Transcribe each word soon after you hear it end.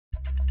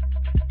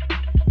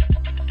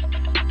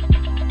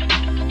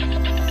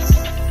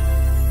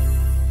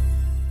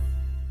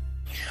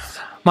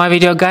My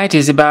video guide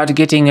is about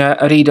getting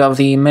rid of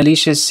the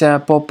malicious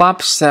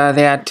pop-ups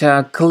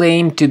that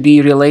claim to be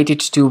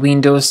related to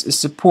Windows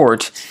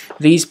support.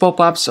 These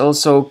pop-ups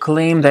also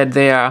claim that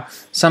they are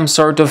some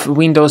sort of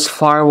Windows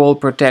firewall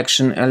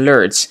protection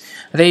alerts.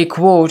 They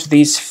quote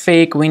this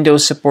fake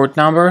Windows support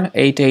number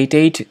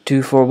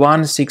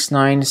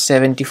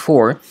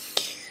 888-241-6974.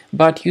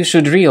 But you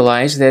should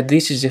realize that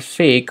this is a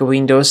fake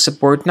Windows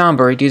support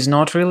number. It is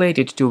not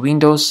related to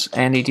Windows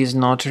and it is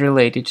not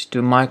related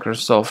to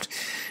Microsoft.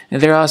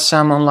 There are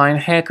some online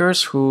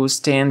hackers who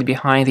stand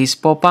behind these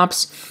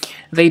pop-ups.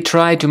 They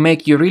try to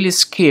make you really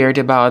scared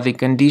about the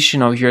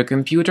condition of your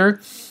computer.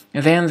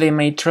 Then they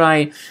may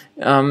try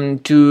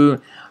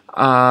to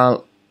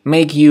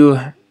make you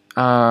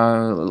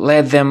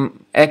let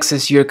them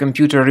access your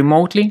computer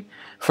remotely.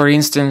 For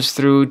instance,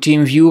 through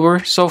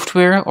TeamViewer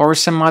software or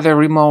some other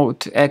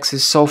remote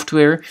access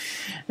software,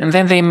 and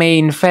then they may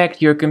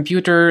infect your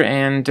computer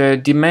and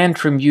demand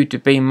from you to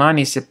pay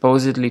money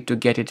supposedly to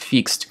get it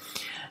fixed.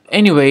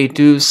 Anyway,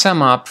 to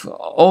sum up,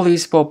 all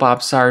these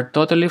pop-ups are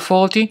totally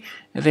faulty.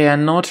 They are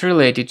not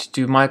related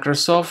to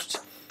Microsoft,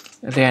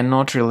 they are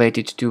not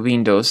related to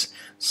Windows.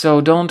 So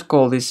don't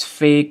call this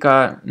fake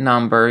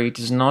number. It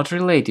is not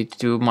related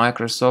to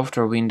Microsoft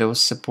or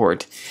Windows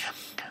support.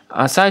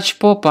 Such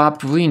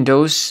pop-up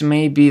windows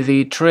may be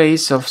the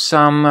trace of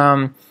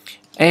some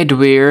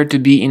adware to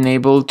be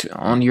enabled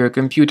on your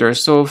computer.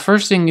 So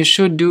first thing you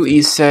should do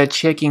is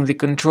checking the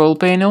control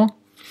panel.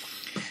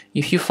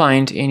 If you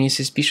find any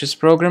suspicious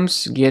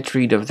programs, get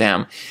rid of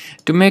them.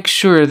 To make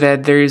sure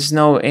that there is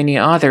no any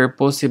other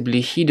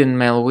possibly hidden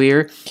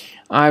malware,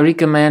 I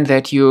recommend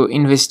that you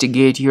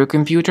investigate your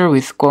computer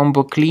with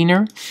Combo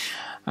Cleaner.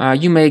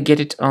 You may get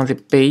it on the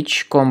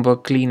page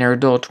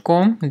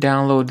combocleaner.com,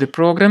 download the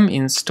program,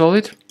 install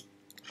it,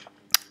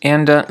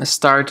 and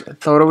start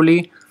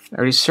thoroughly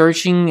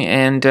researching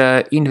and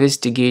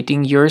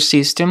investigating your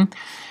system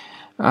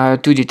to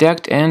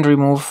detect and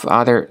remove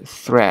other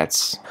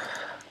threats.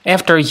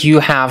 After you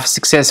have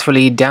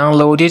successfully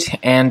downloaded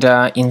and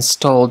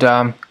installed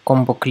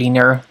Combo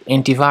Cleaner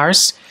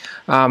antivirus,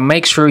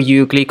 make sure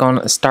you click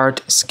on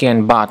Start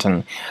Scan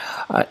button.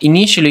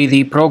 Initially,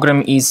 the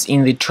program is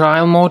in the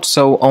trial mode,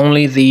 so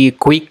only the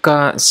quick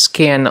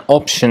scan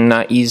option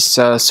is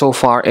so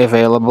far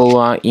available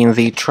in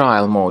the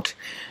trial mode.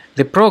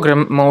 The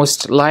program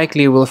most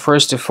likely will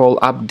first of all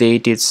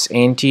update its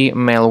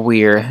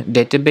anti-malware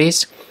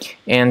database,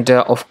 and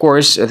of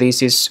course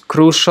this is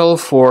crucial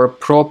for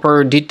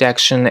proper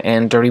detection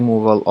and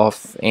removal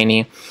of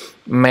any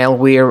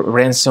malware,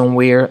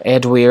 ransomware,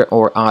 adware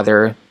or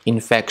other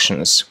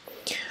infections.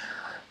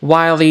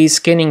 While the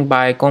scanning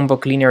by Combo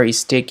Cleaner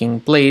is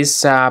taking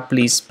place,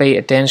 please pay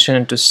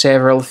attention to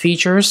several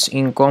features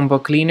in Combo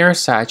Cleaner,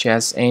 such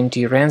as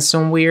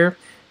anti-ransomware.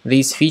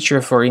 This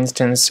feature, for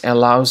instance,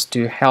 allows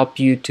to help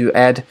you to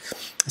add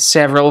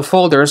several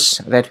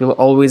folders that will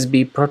always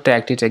be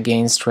protected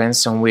against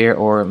ransomware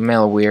or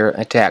malware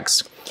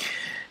attacks.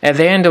 At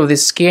the end of the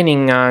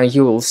scanning,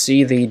 you will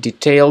see the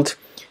detailed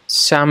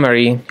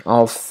summary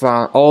of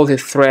all the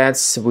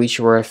threats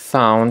which were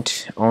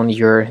found on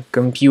your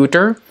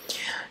computer.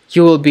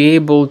 You will be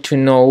able to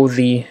know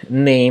the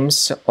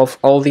names of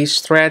all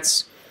these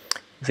threats,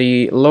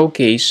 the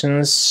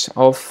locations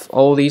of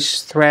all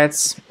these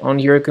threats on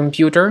your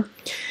computer,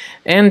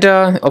 and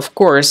of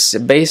course,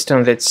 based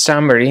on that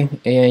summary,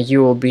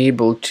 you will be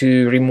able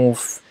to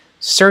remove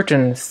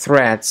certain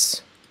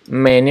threats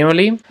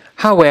manually.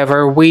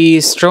 However,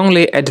 we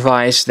strongly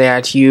advise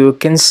that you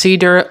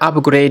consider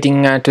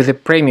upgrading to the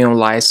premium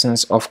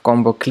license of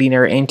Combo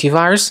Cleaner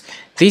antivirus.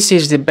 This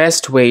is the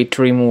best way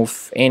to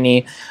remove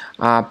any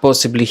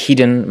possibly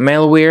hidden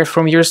malware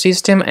from your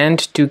system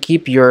and to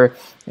keep your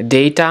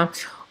data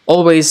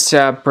always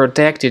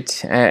protected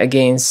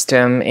against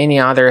any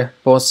other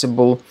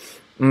possible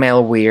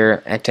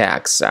malware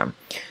attacks.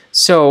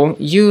 So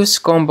use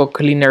Combo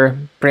Cleaner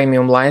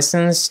Premium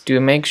license to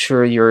make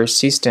sure your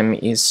system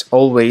is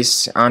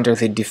always under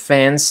the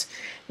defense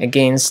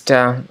against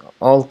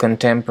all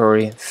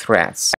contemporary threats.